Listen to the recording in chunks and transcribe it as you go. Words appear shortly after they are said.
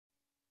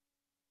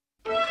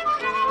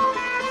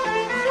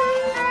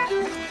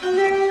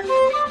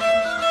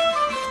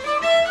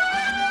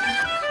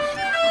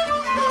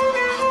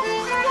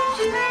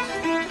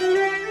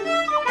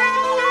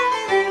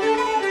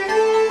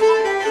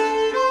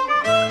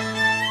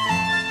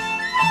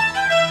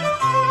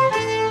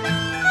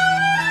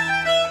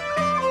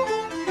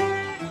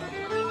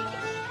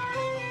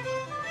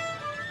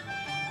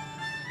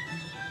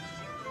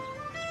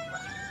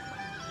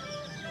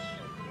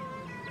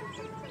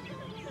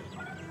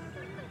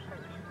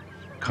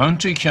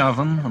County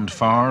Cavan and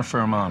far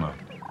Fermanagh.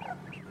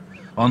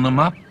 On the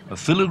map, a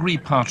filigree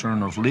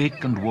pattern of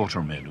lake and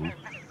water meadow,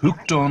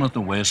 hooked on at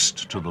the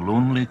west to the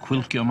lonely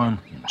Quilkia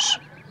Mountains.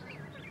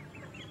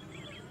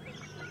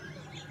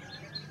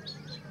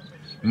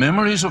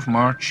 Memories of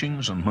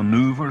marchings and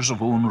manoeuvres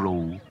of Owen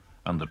Roe,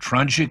 and the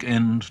tragic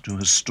end to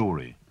his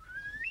story.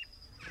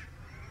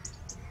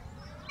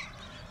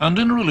 And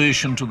in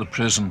relation to the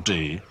present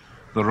day,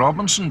 the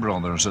Robinson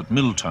brothers at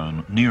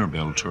Milltown near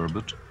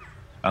Belturbet,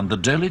 and the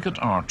delicate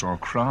art or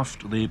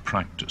craft they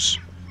practice.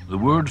 The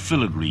word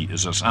filigree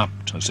is as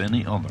apt as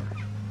any other.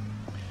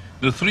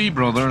 The three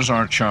brothers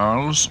are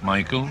Charles,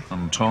 Michael,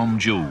 and Tom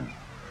Joe.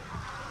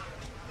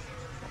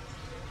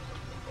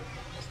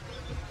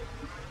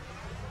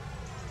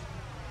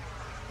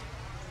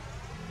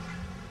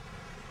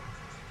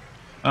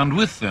 And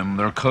with them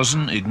their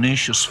cousin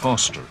Ignatius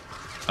Foster,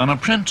 an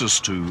apprentice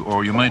to,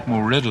 or you might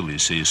more readily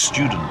say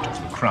student of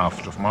the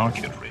craft of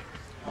marquetry.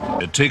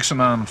 It takes a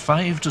man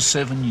 5 to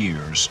 7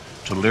 years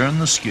to learn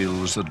the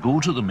skills that go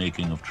to the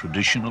making of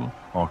traditional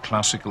or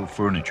classical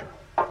furniture.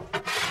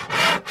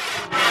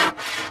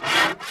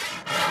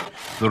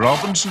 The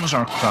Robinsons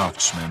are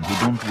craftsmen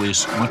who don't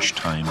waste much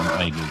time on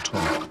idle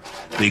talk.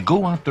 They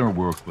go at their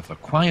work with a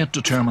quiet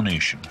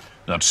determination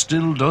that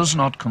still does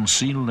not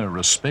conceal their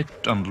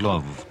respect and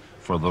love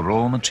for the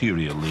raw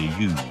material they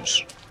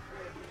use.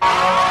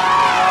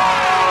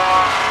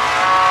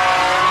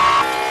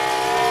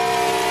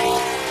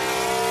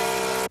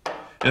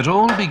 It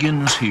all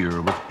begins here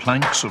with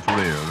planks of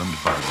rare and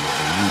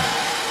valuable wood.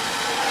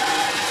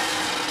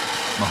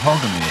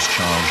 Mahogany, as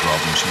Charles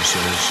Robinson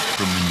says,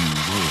 from the New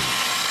World.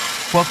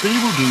 What they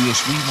will do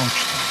as we watch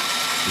them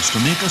is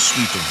to make a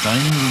suite of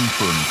dining room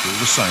furniture,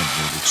 the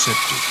sideboard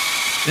excepted,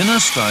 in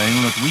a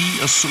style that we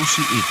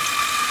associate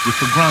with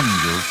the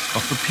grandeur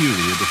of the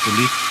period of the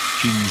late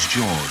King's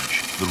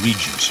George, the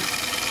Regency.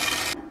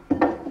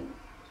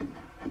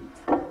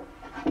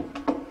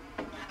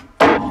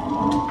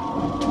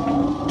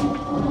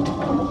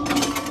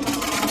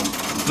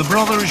 The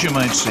brothers, you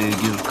might say,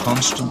 give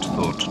constant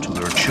thought to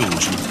their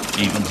chosen,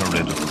 even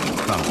hereditary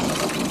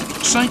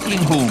craft. Cycling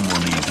home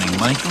one evening,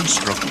 Michael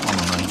struck on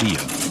an idea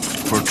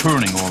for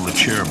turning all the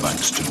chair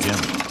backs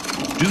together,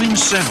 doing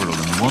several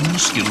in one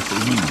skillful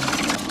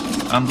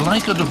move. And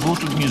like a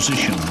devoted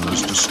musician who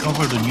has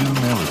discovered a new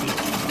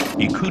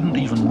melody, he couldn't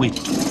even wait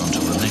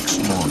until the next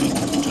morning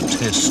to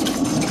test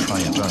and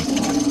try it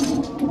out.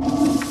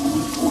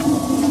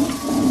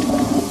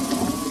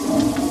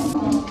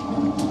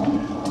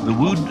 The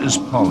wood is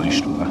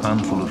polished with a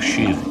handful of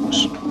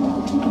shavings.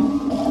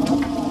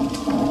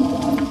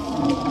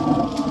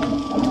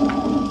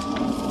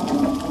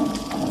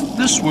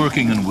 This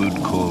working in wood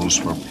calls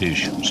for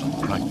patience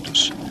and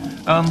practice,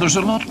 and there's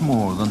a lot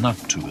more than that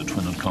to it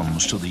when it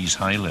comes to these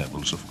high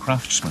levels of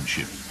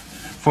craftsmanship.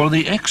 For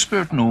the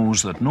expert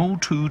knows that no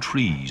two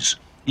trees,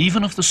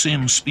 even of the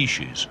same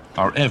species,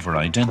 are ever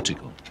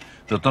identical.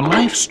 That the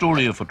life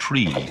story of a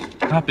tree,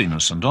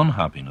 happiness and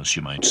unhappiness,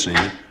 you might say,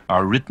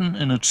 are written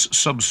in its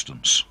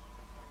substance.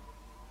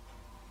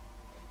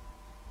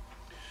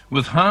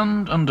 With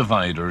hand and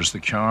dividers, the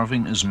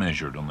carving is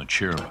measured on the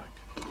chair rack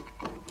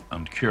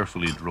and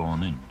carefully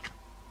drawn in.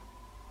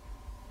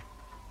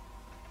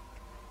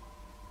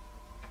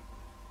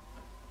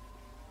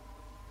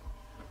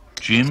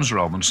 James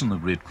Robinson, the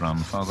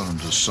great-grandfather,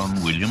 and his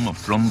son William of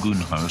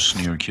Drumgoon House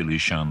near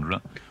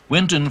Killishandra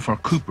went in for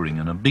coopering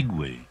in a big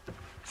way.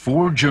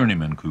 4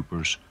 journeymen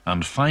coopers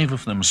and 5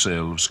 of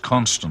themselves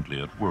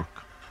constantly at work.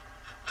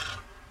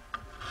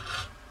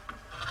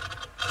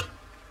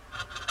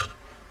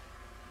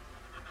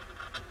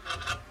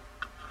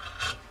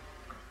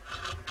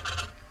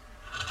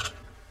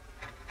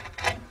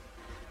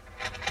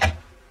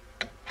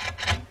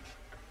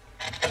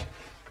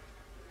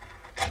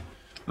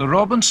 The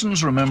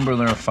Robinsons remember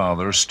their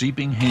father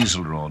steeping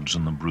hazel rods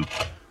in the brook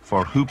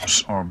for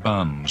hoops or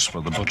bands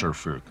for the butter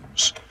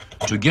firkins,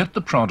 to get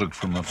the product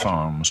from the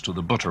farms to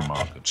the butter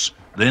markets,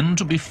 then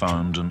to be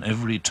found in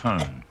every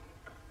town.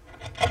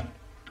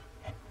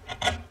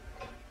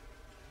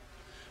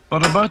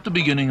 But about the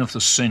beginning of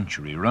the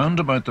century,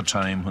 round about the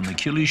time when the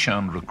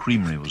Killishandra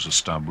Creamery was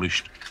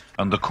established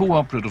and the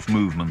cooperative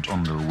movement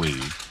underway,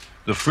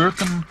 the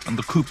firkin and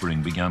the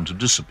coopering began to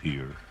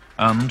disappear,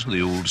 and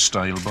the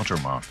old-style butter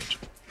market.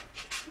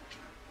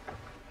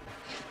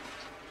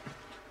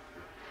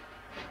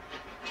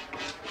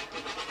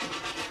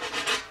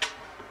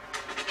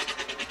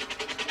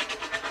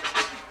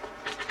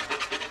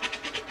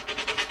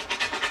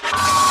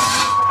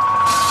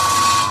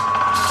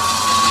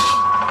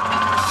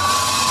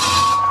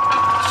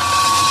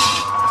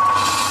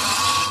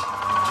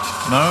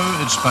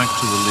 Now it's back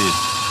to the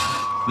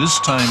lathe. This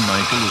time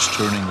Michael is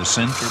turning the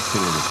centre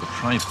pillar of the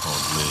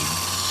tripod leg,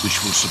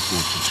 which will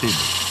support the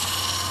table.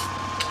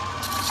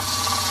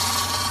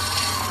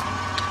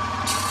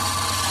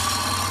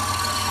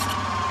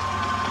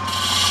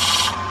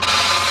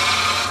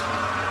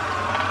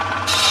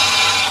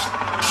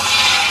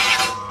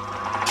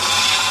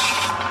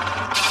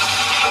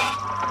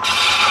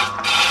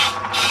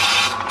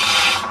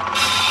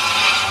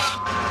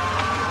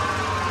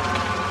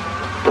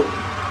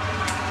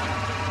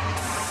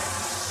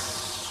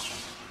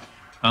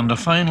 and a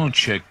final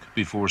check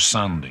before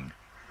sanding.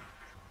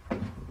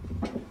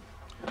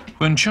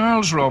 When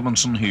Charles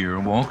Robinson here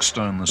walks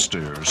down the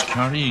stairs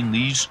carrying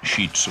these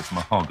sheets of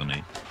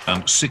mahogany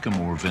and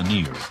sycamore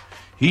veneer,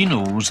 he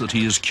knows that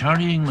he is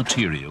carrying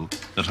material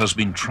that has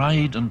been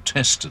tried and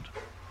tested.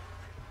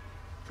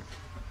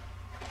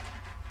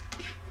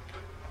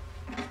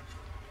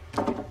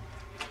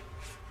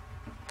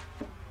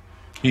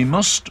 He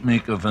must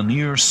make a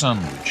veneer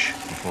sandwich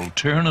of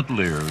alternate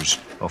layers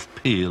of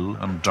pale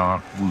and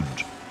dark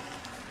wood,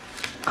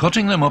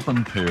 cutting them up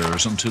in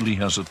pairs until he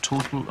has a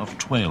total of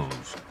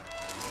 12.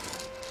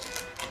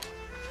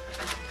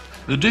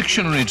 The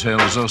dictionary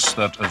tells us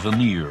that a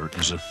veneer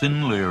is a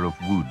thin layer of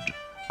wood,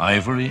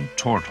 ivory,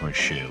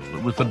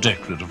 tortoiseshell, with a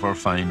decorative or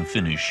fine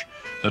finish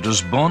that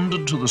is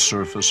bonded to the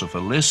surface of a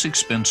less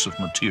expensive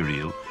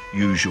material,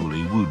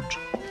 usually wood.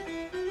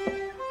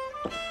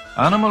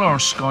 Animal or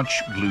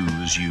Scotch glue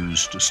is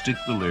used to stick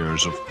the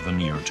layers of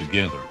veneer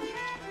together.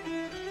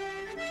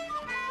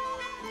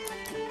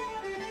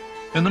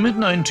 In the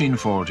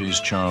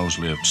mid-1940s, Charles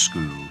left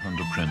school and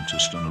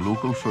apprenticed in a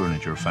local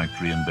furniture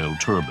factory in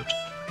Belturbet,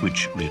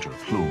 which later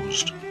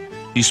closed.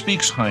 He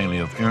speaks highly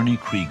of Éire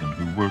Cregan,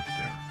 who worked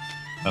there,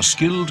 a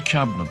skilled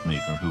cabinet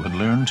maker who had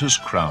learned his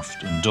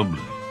craft in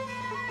Dublin.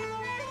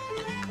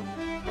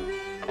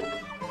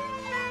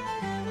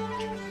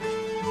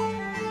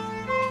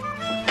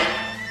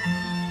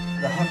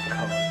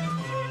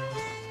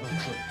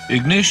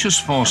 Ignatius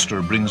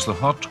Foster brings the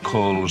hot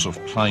coals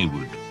of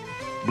plywood,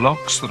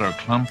 blocks that are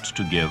clamped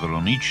together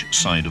on each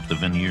side of the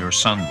veneer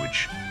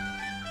sandwich.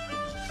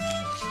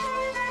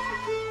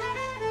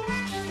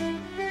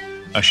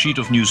 A sheet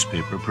of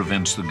newspaper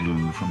prevents the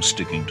glue from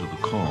sticking to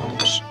the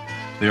coals.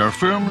 They are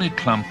firmly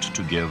clamped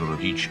together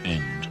at each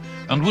end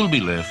and will be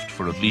left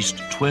for at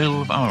least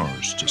 12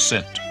 hours to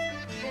set.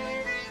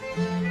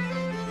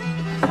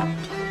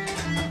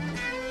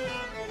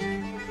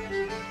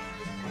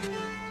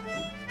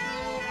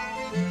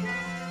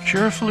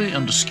 Carefully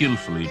and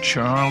skillfully,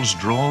 Charles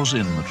draws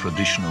in the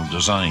traditional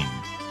design.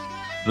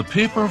 The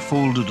paper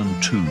folded in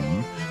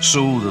two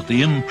so that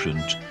the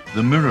imprint,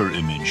 the mirror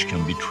image,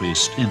 can be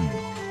traced in.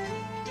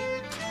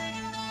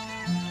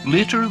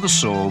 Later, the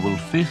saw will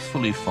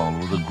faithfully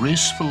follow the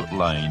graceful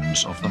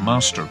lines of the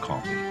master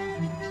copy.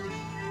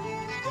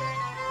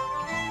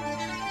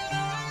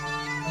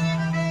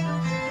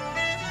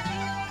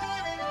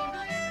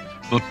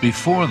 But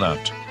before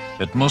that,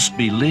 it must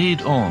be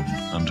laid on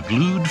and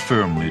glued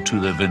firmly to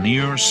the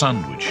veneer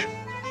sandwich.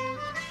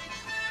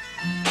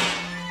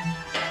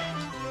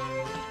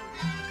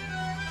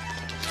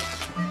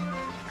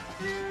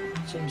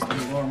 Seems to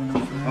be warm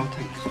enough for now.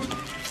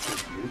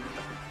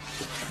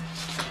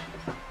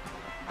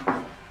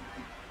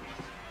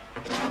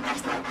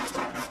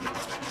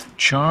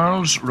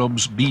 Charles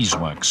rubs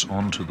beeswax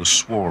onto the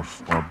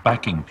swarf or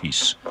backing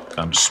piece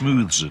and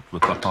smooths it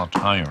with the hot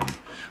iron.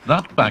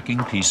 That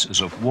backing piece is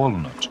of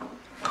walnut,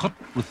 cut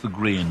with the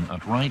grain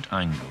at right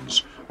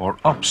angles or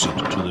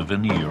opposite to the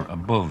veneer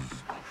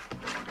above.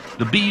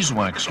 The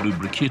beeswax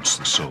lubricates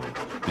the saw.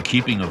 The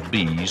keeping of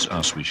bees,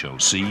 as we shall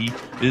see,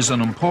 is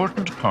an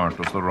important part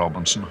of the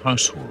Robinson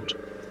household.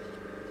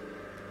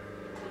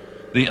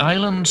 The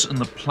islands in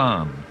the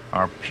plan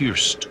are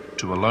pierced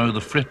to allow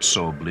the fret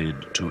saw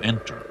blade to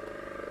enter.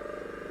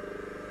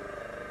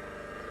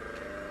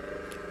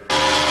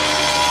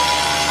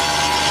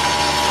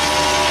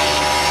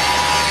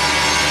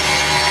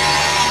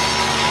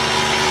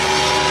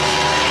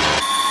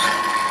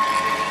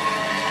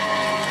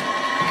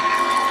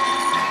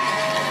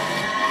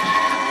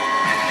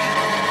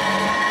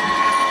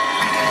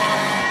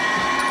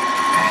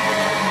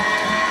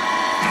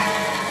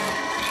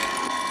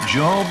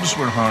 Jobs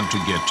were hard to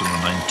get in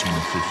the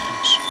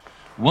 1950s.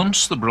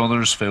 Once the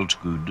brothers felt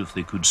good if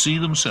they could see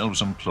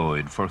themselves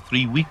employed for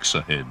 3 weeks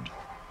ahead.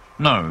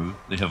 Now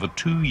they have a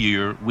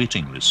 2-year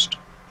waiting list.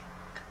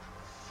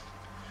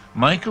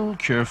 Michael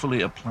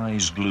carefully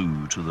applies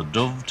glue to the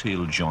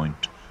dovetail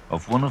joint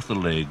of one of the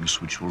legs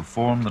which will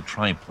form the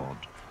tripod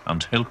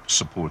and help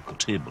support the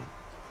table.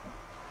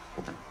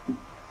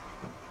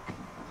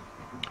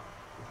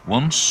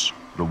 Once,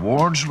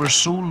 rewards were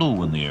so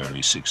low in the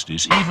early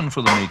 60s, even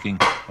for the making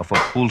of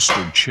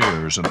upholstered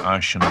chairs in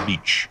Ashen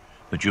Beach,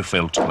 that you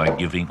felt like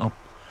giving up,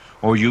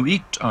 or you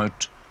eked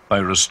out by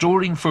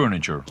restoring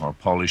furniture or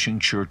polishing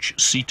church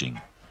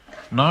seating.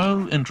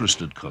 Now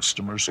interested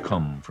customers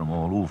come from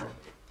all over.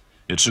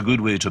 It's a good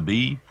way to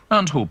be,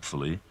 and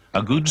hopefully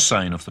a good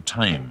sign of the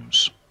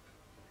times.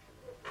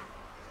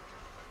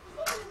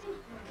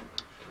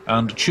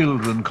 And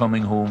children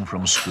coming home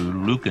from school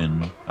look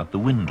in at the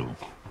window.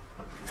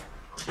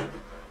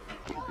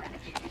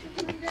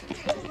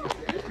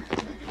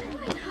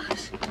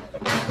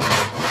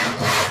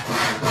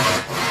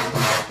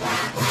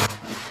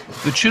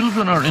 The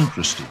children are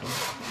interested,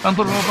 and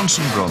the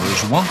Robinson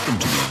brothers want them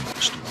to be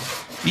interested,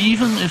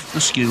 even if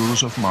the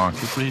skills of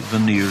marquetry,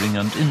 veneering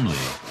and inlay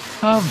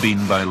have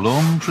been by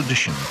long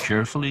tradition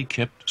carefully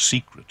kept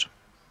secret.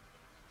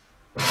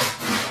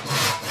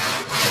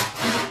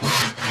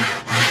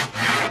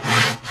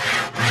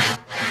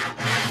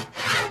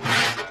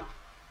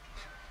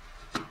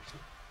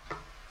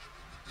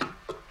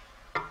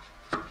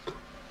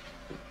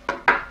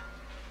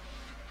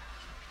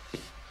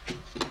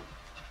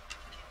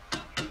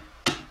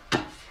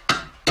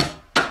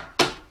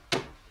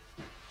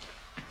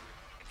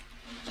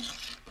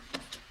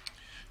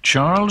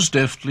 Charles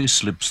deftly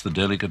slips the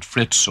delicate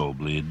fret saw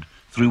blade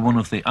through one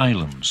of the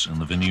islands in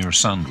the veneer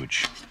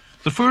sandwich.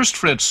 The first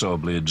fret saw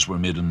blades were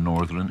made in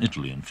northern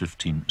Italy in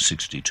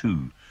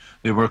 1562.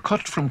 They were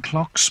cut from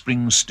clock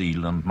spring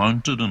steel and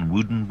mounted on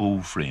wooden bow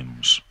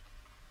frames.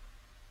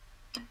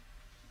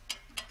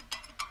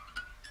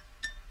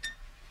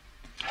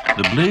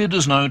 The blade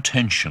is now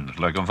tensioned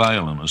like a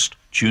violinist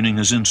tuning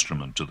his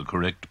instrument to the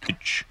correct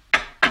pitch.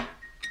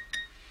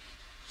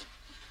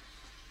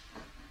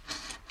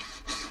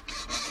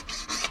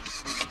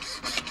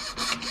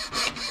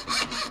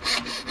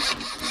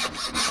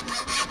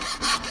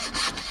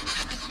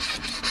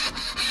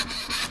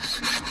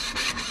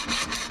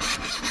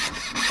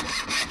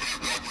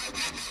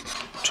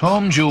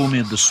 Tom Joe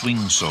made the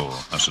swing saw,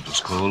 as it is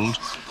called,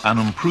 an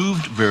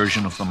improved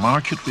version of the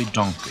marquetry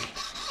donkey.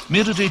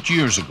 Made it 8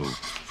 years ago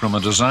from a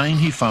design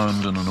he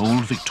found in an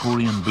old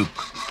Victorian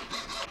book.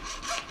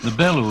 The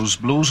bellows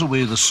blows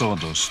away the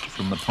sawdust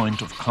from the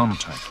point of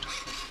contact,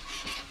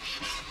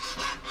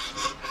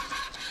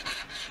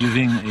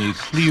 giving a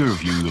clear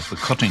view of the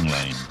cutting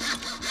line.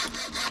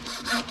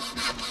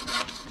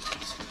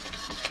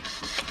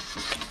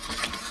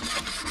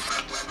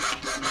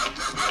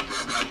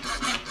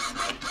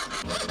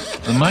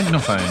 The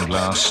magnifying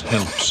glass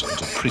helps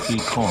at a tricky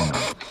corner.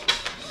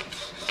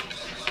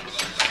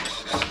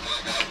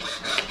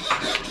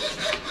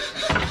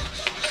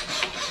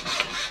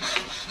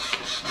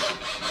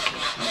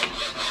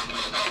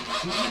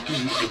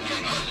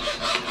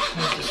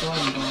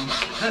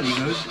 Very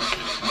good.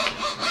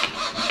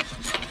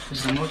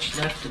 Is there much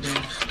left to do?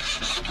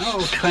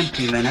 Oh,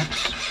 20 minutes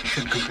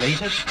should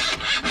complete it.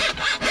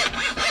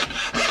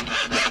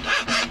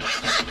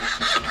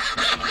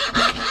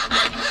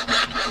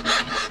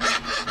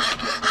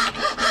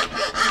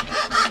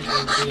 It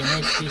will be a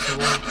nice piece of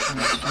work when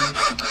it's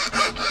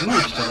finished.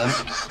 Most of them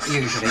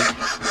usually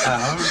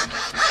are.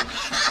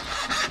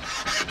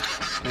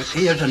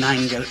 Here's an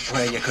angle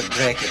where you could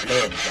break a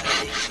blade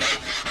very easily.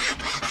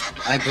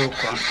 I broke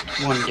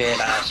one day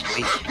last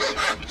week.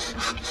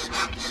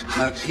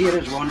 Now here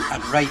is one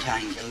at right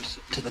angles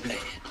to the blade.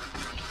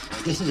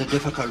 This is a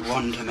difficult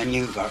one to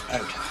manoeuvre out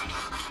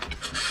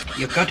of.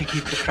 You've got to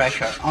keep the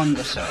pressure on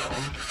the saw,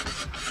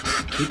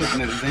 keep it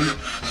moving,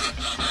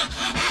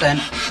 then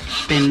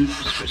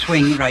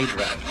swing right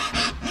round.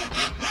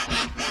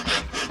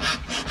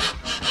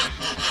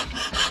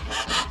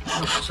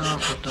 It's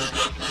awkward though.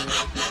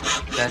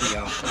 Very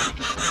awkward.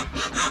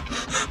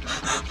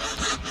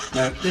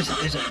 Now this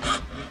is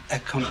a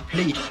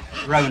complete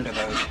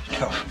roundabout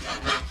turn.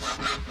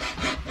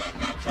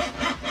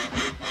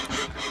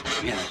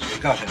 Yes, we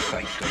got it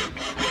quite good.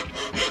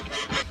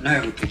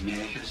 Now,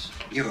 Ignatius,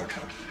 your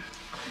turn.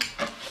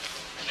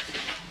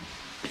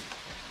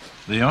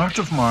 The art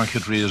of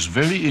marquetry is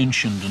very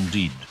ancient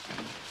indeed.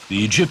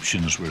 The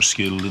Egyptians were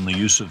skilled in the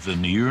use of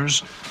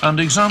veneers, and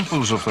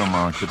examples of their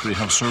marquetry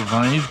have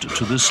survived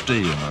to this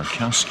day in their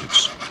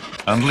caskets.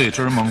 And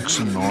later, monks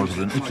in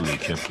northern Italy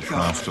kept the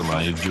craft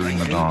alive during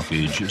the Dark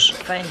Ages,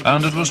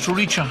 and it was to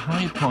reach a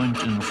high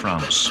point in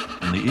France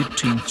in the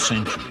 18th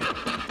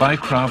century by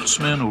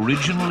craftsmen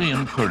originally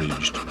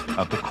encouraged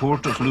at the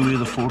court of Louis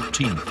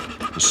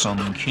XIV, the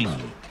Sun King.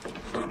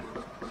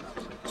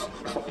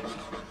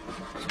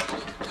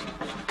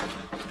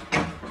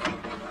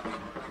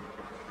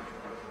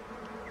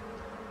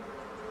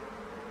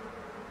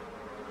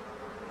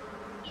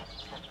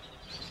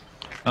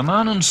 A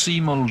man in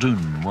C.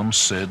 Muldoon once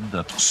said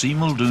that C.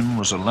 Muldoon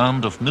was a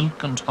land of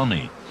milk and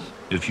honey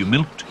if you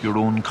milked your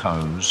own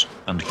cows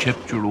and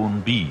kept your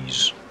own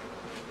bees.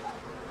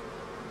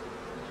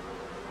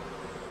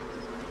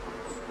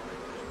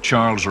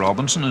 Charles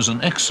Robinson is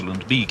an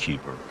excellent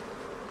beekeeper.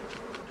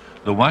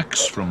 The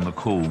wax from the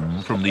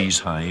comb from these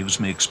hives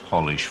makes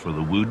polish for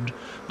the wood.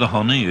 The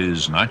honey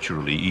is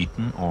naturally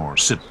eaten or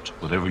sipped,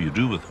 whatever you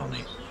do with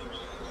honey.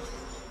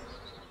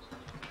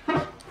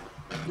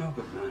 No,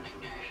 good morning.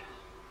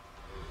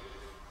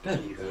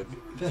 Very good,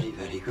 very,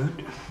 very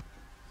good.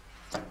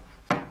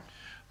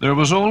 There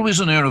was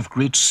always an air of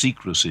great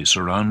secrecy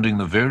surrounding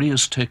the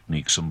various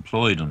techniques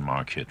employed in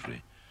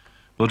marquetry.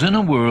 But in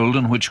a world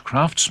in which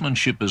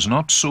craftsmanship is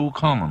not so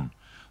common,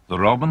 the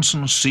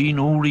Robinsons see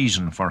no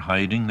reason for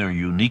hiding their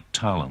unique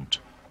talent,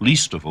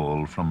 least of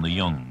all from the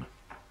young.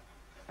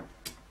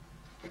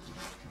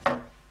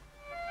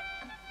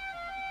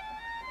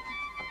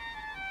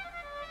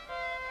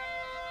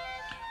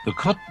 The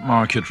cut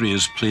marquetry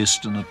is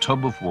placed in a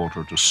tub of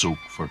water to soak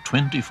for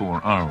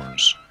 24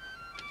 hours.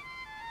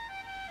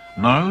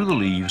 Now the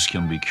leaves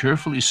can be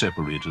carefully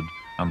separated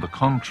and the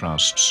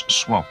contrasts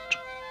swapped,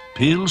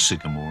 pale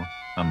sycamore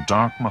and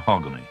dark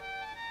mahogany.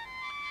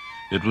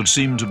 It would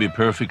seem to be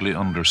perfectly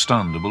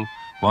understandable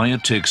why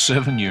it takes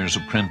 7 years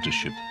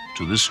apprenticeship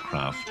to this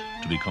craft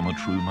to become a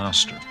true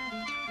master.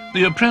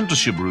 The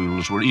apprenticeship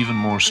rules were even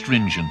more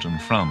stringent in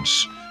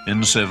France in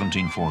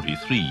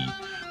 1743,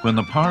 when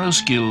the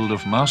Paris Guild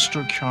of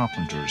Master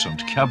Carpenters and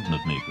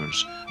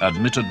Cabinetmakers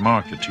admitted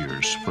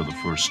marketeers for the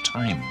first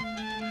time.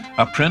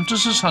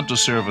 Apprentices had to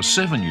serve a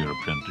 7-year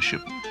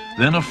apprenticeship,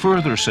 then a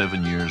further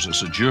 7 years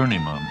as a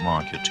journeyman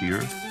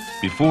marketeer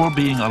before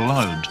being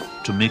allowed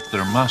to make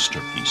their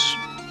masterpiece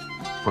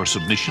for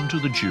submission to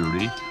the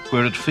jury,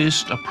 where it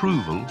faced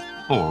approval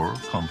or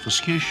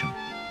confiscation.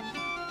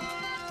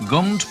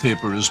 Gummed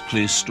paper is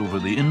placed over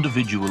the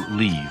individual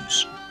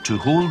leaves to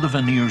hold the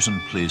veneers in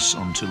place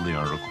until they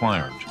are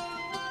required.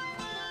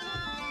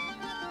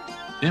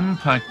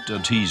 Impact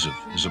adhesive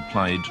is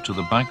applied to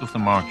the back of the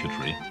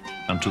marquetry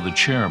and to the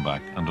chair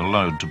back and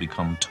allowed to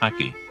become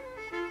tacky.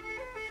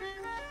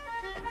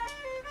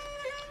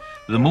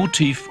 The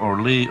motif,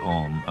 or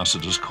lay-on as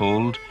it is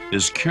called,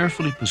 is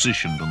carefully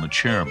positioned on the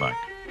chair back.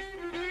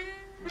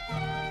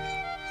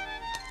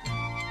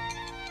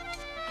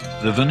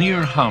 The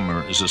veneer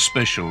hammer is a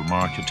special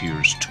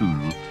marketeer's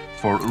tool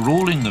for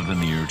rolling the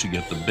veneer to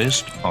get the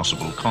best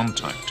possible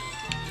contact.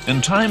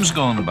 In times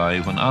gone by,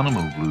 when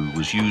animal glue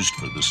was used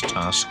for this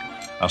task,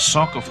 a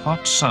sock of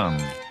hot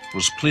sand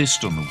was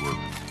placed on the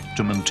work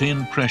to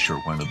maintain pressure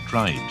while it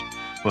dried,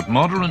 but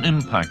modern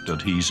impact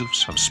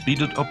adhesives have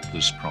speeded up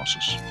this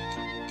process.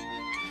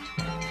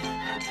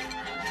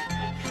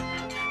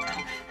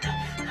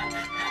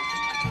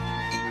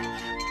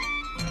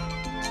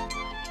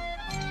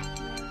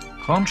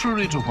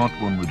 Contrary to what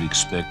one would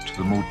expect,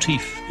 the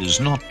motif is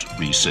not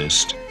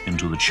recessed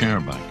into the chair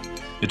back.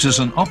 It is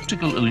an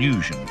optical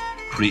illusion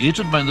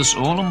created by this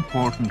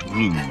all-important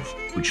groove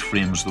which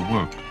frames the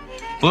work.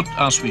 But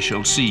as we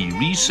shall see,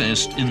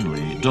 recessed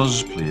inlay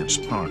does play its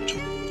part.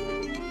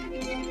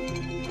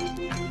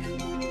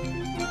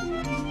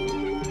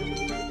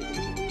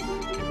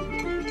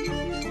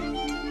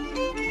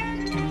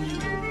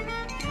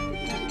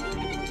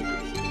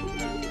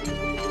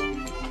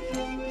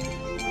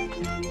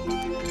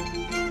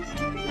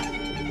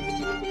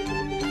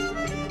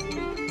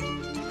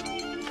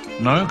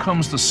 Now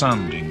comes the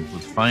sanding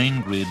with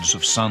fine grades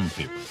of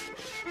sandpaper.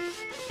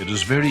 It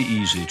is very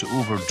easy to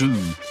overdo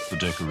the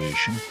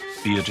decoration,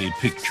 be it a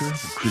picture,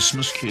 a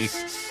Christmas cake,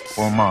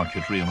 or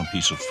marquetry on a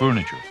piece of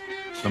furniture.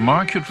 The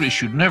marquetry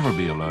should never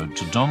be allowed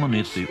to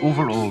dominate the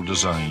overall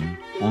design,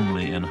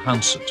 only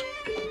enhance it.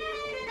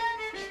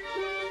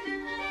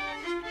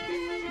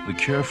 The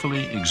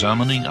carefully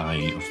examining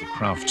eye of the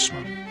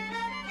craftsman.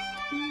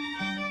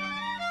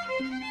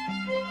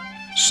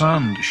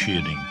 Sand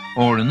shading,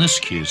 or in this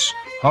case,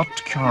 hot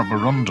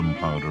carborundum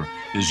powder,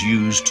 is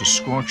used to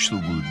scorch the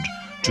wood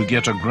to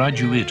get a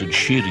graduated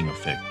shading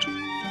effect.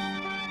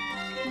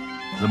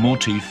 The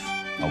motif,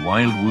 a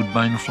wild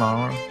woodbine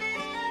flower,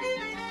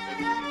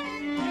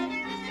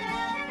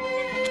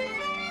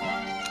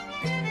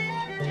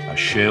 a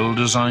shell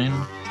design,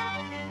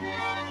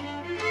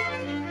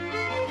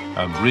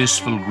 a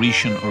graceful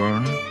Grecian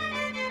urn.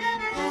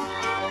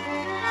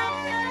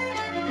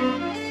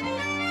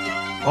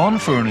 On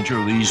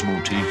furniture, these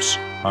motifs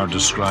are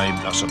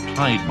described as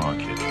applied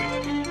marquetry,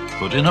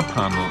 but in a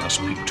panel as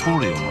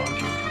pictorial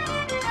marquetry,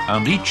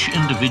 and each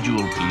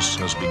individual piece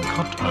has been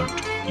cut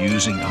out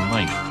using a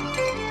knife.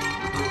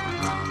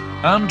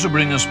 And to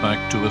bring us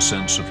back to a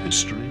sense of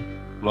history,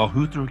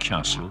 Lochuther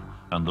Castle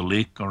and the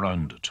lake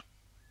around it.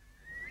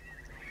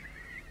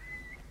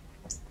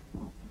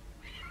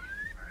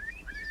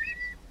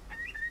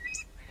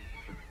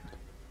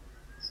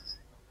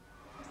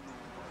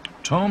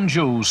 Tom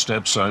Joe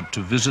steps out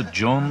to visit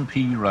John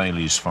P.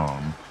 Riley's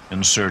farm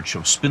in search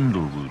of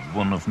spindlewood,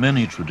 one of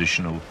many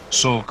traditional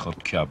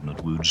saw-cut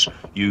cabinet woods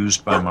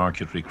used by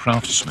marquetry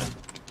craftsmen.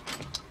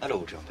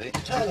 Hello, John P.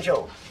 Tom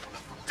Joe.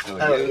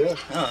 How are you?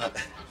 Oh,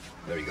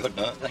 very good,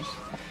 no, thanks.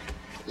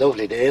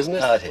 Lovely day, isn't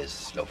it? Oh, it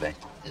is lovely.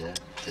 Yeah.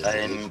 It is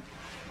I'm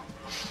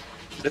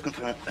looking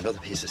for another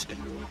piece of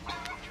spindlewood.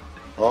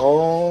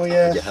 Oh,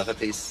 yes. Do you have a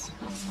piece?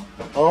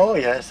 Oh,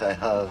 yes, I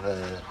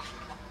have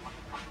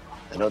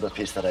another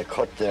piece that I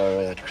cut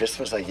there at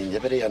Christmas, like in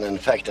Yibbity, and in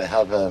fact I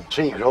have a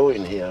tree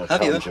growing here, have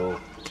Tom you? Joe,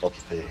 up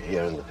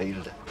here in the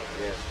field.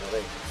 Yes,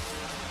 right.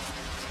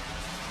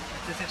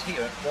 Is it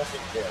here? That's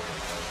it there.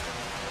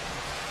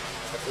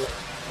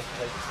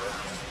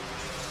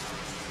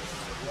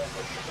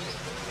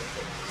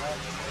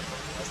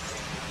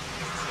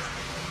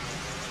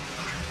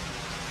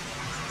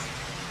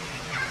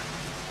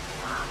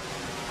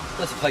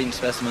 That's a fine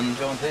specimen,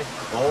 John P.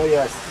 Oh,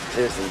 yes,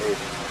 it is indeed.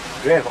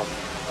 Great one.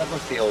 That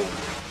must be old.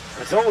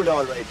 It's old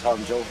all right,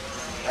 Tom Joe.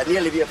 I'd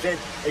nearly be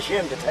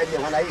ashamed to tell you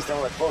when I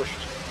saw it first.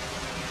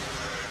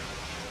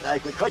 I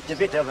could cut a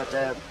bit of it,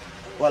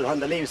 well, when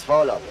the leaves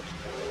fall off it.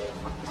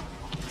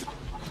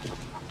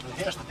 Well,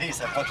 here's the piece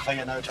I cut for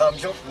you now, Tom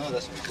Joe. Oh,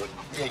 that's very good.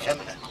 You can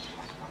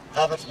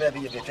have it, maybe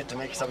you'll be fit to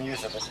make some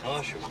use of it.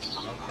 Oh, sure.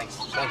 Oh, thanks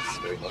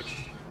very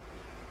much.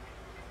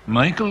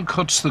 Michael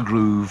cuts the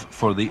groove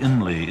for the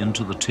inlay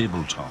into the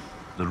tabletop,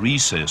 the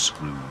recess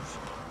groove.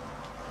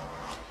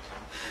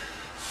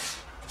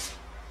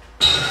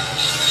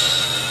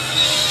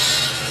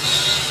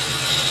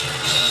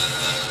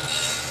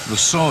 The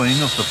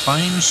sawing of the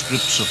fine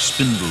strips of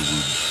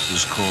spindlewood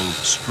is called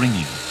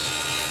stringing.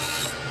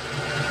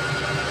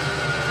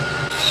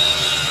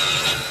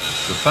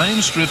 The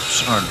fine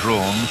strips are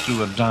drawn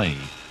through a die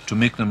to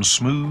make them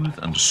smooth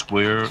and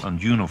square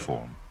and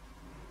uniform.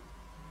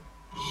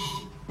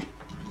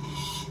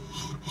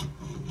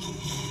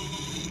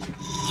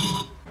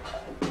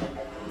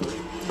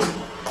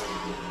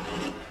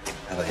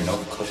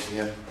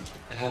 Here,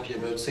 I have you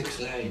about 6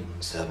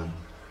 lines. 7.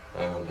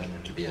 Oh, then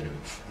it'll be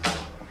enough.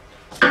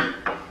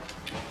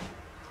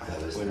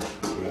 That is Well,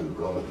 pretty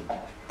good.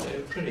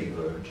 They're pretty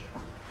good.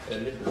 A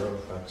little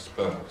rough, I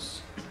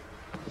suppose.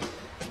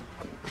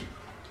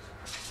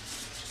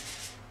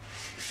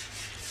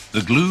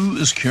 The glue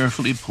is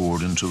carefully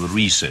poured into the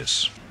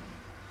recess,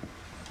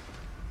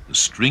 the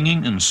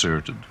stringing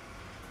inserted,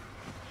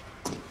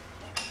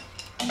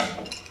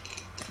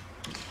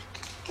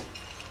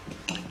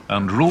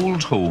 and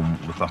rolled home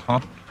with a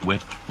hot,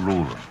 wet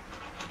roller.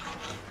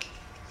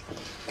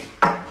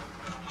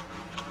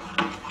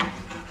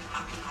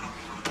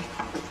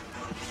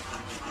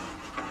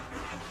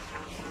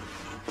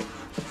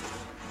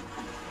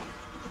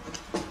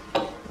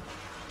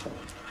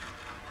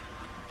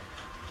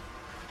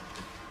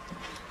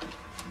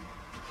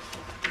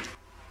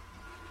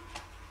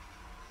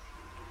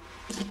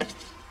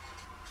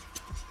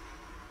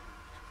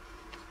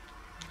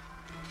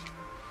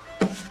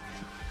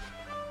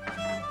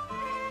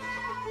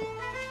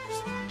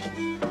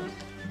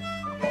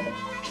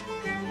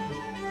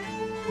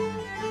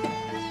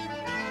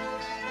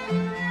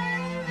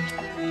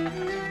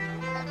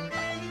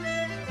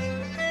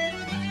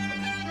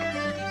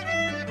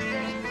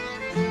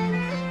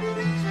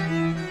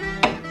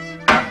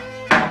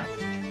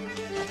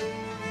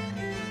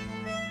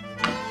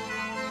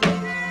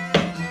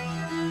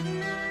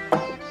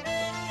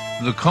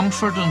 The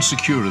comfort and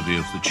security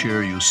of the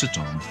chair you sit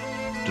on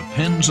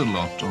depends a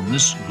lot on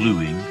this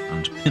gluing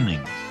and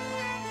pinning.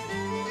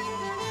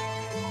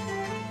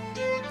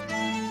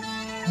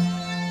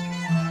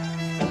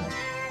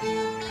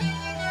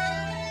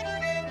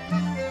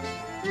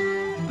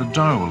 The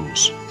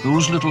dowels,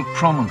 those little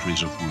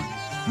promontories of wood,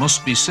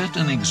 must be set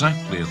in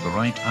exactly at the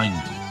right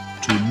angle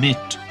to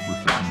mate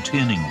with the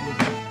containing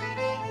wood.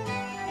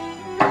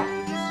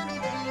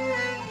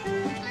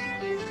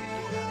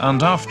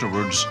 And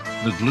afterwards,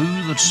 the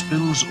glue that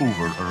spills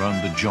over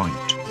around the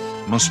joint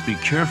must be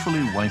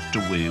carefully wiped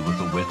away with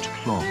a wet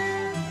cloth,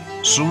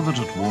 so that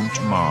it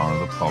won't mar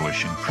the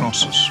polishing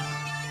process.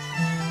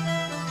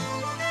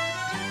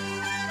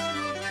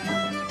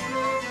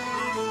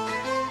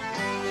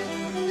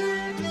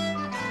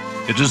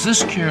 It is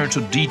this care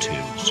to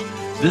details,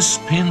 this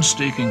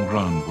painstaking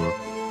groundwork,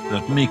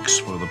 that makes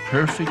for the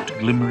perfect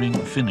glimmering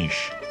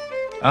finish,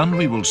 and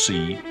we will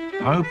see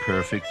how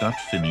perfect that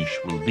finish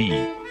will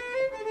be.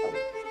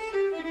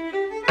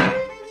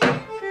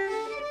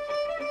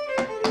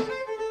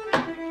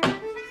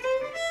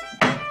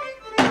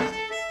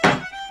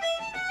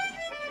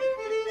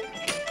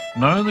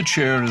 Now the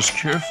chair is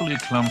carefully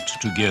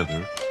clamped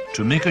together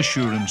to make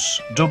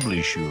assurance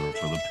doubly sure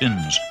for the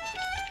pins.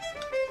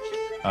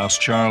 As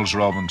Charles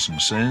Robinson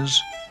says,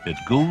 it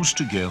goes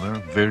together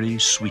very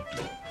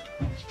sweetly.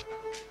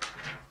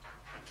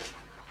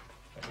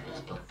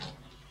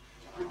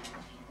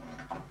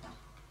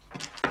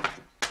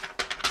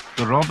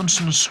 The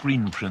Robinsons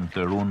screen print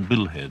their own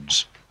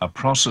billheads, a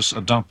process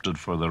adapted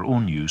for their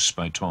own use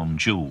by Tom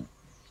Joe.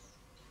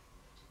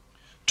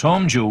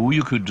 Tom Joe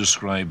you could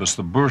describe as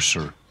the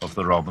bursar of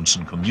the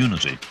Robinson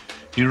community.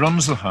 He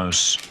runs the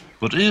house,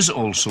 but is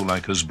also,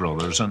 like his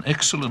brothers, an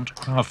excellent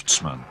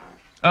craftsman,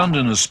 and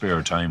in his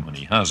spare time, when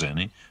he has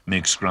any,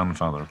 makes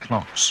grandfather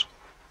clocks.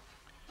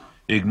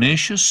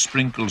 Ignatius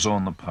sprinkles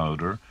on the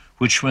powder,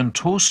 which when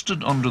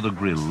toasted under the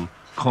grill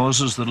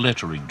causes the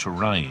lettering to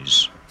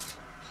rise.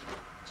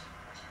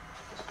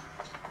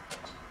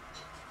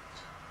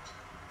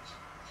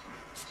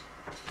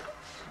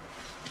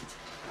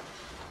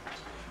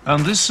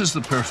 And this is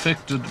the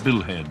perfected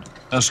billhead,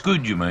 as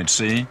good, you might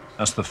say,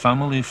 as the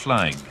family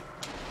flag.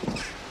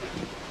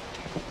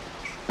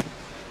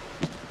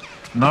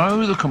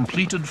 Now the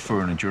completed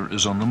furniture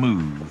is on the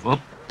move, up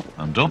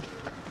and up,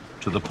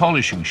 to the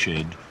polishing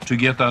shed to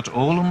get that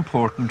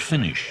all-important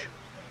finish.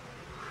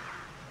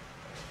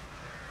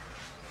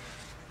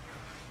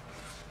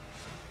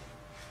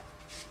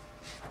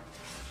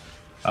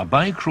 A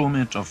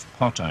bichromate of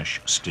potash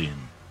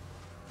stain,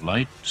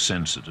 light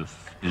sensitive,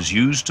 is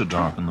used to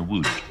darken the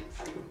wood.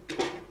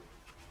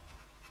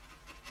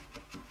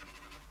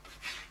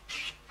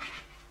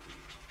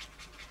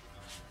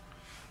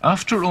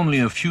 After only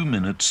a few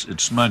minutes,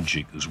 its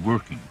magic is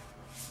working.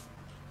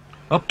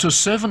 Up to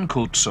 7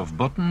 coats of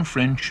button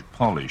French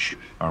polish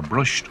are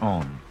brushed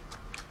on,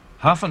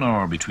 half an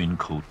hour between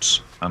coats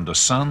and a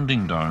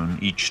sanding down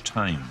each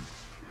time.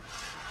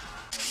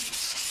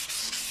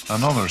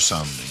 Another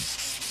sanding,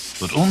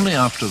 but only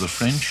after the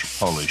French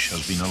polish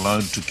has been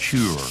allowed to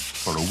cure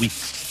for a week.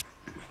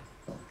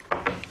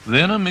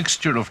 Then a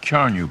mixture of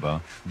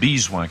carnauba,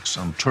 beeswax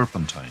and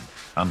turpentine,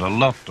 and a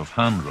lot of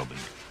hand rubbing.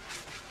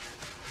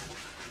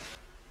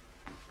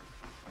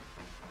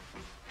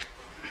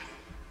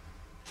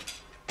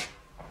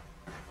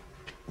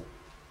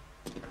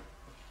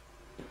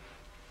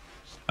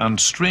 And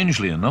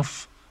strangely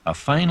enough, a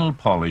final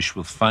polish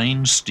with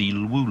fine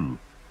steel wool,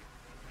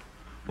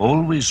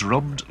 always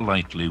rubbed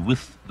lightly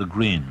with the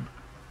grain.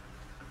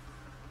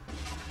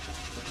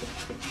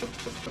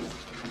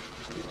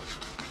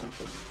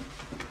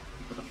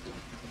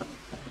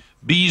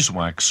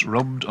 Beeswax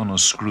rubbed on a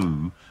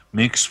screw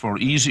makes for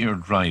easier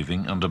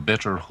driving and a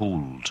better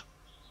hold.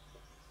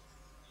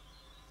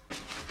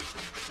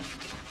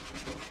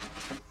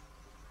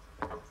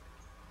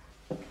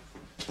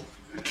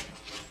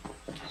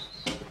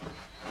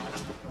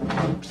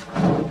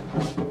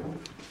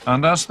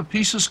 And as the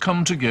pieces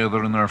come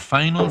together in their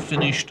final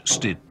finished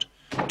state,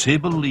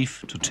 table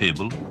leaf to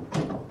table,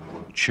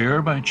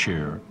 chair by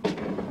chair,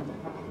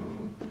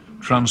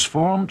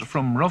 transformed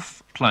from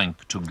rough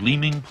plank to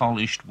gleaming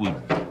polished wood,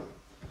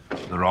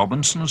 the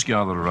Robinsons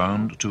gather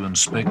round to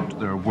inspect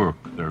their work,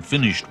 their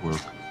finished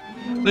work.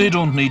 They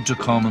don't need to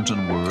comment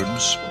in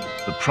words.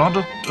 The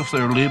product of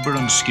their labour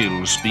and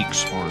skill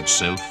speaks for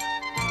itself,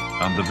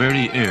 and the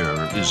very air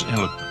is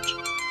eloquent.